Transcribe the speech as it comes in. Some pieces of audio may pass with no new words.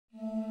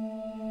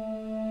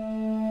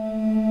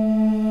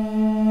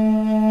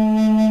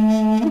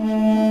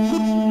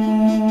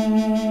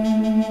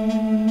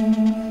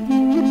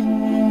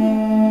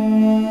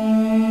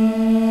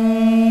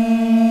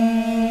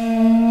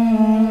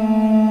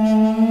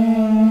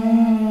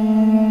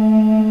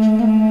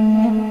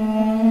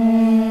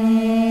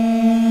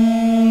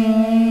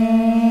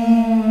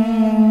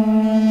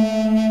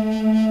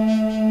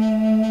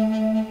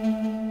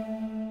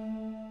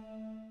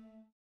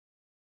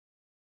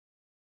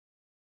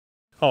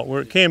Oh,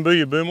 we're at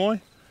Cambodia, Boomoy,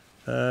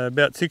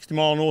 about 60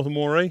 miles north of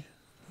Moree.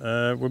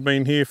 We've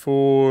been here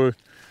for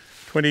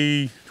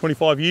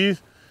 25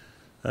 years.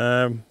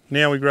 Now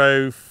we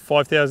grow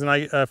 5,000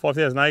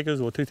 acres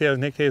or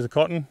 2,000 hectares of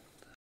cotton.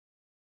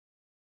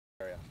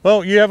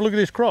 Well, you have a look at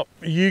this crop.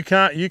 You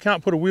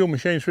can't put a wheel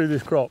machine through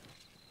this crop.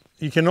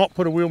 You cannot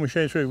put a wheel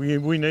machine through.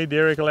 We need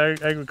dairy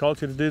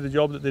agriculture to do the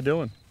job that they're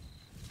doing.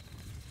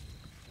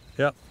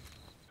 Yep.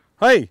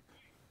 Hey.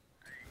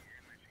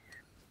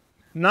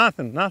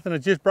 Nothing.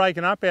 It's just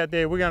breaking up out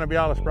there. We're going to be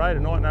able to spray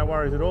tonight, no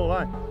worries at all,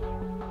 eh?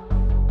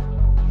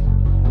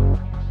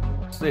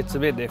 It's a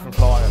bit different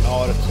flying at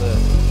night.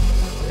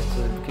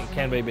 It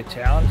can be a bit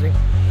challenging.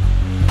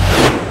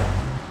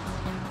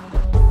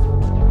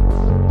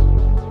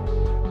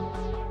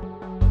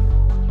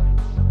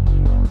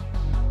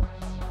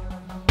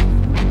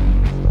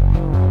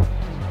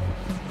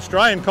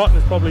 Australian cotton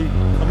is probably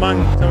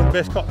among some of the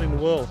best cotton in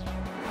the world.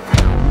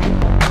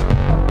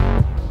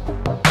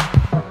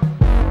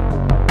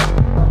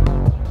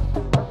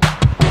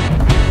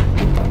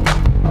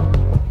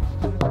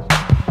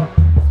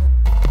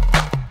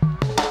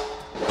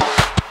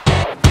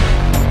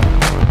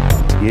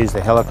 Use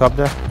the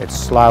helicopter, it's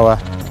slower,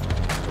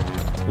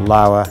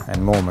 lower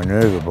and more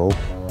manoeuvrable,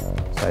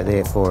 so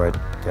therefore it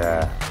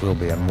will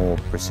be a more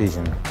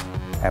precision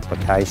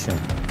application.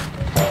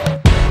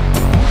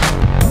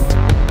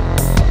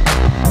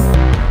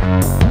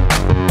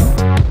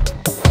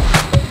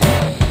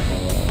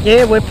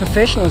 Yeah, we're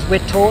professionals. We're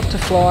taught to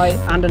fly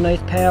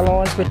underneath power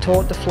lines, we're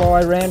taught to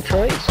fly around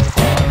trees.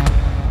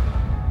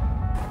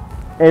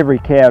 Every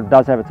cow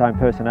does have its own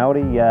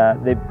personality.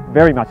 They're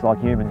very much like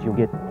humans. You'll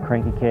get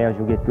cranky cows,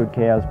 you'll get good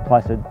cows,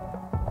 placid,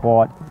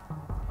 quiet.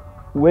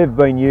 We've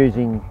been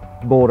using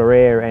Border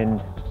Air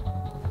and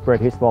Brett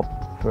Hislop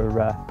for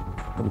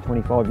probably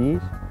 25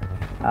 years.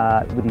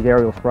 With his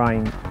aerial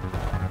spraying,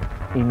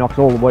 he knocks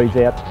all the weeds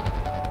out,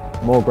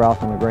 more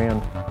grass on the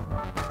ground,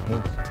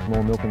 hence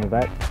more milk in the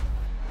vat.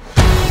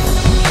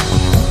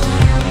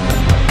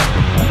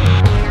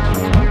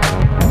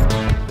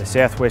 The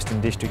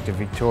southwestern district of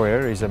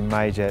Victoria is a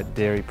major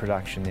dairy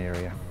production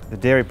area. The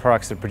dairy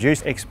products that are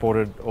produced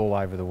exported all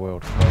over the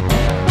world.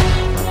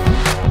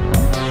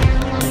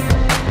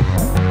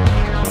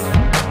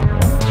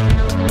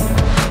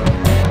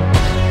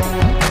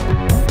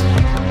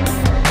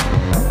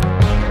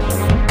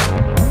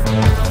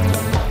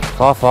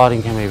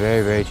 Firefighting can be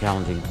very, very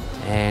challenging,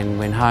 and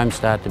when homes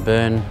start to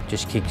burn,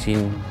 just kicks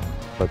in.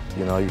 But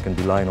you know, you can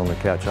be laying on the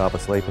couch half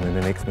asleep and in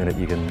the next minute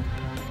you can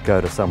go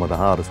to some of the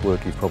hardest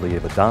work you've probably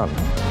ever done.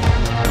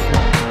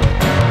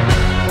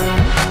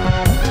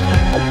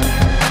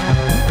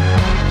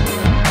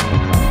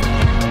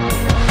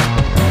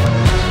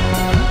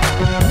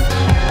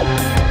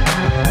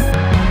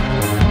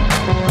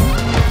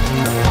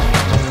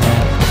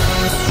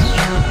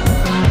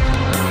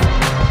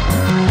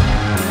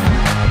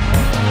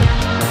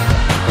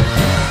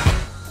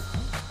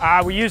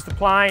 We use the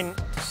plane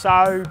to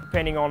sow,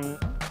 depending on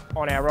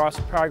our rice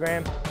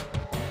program.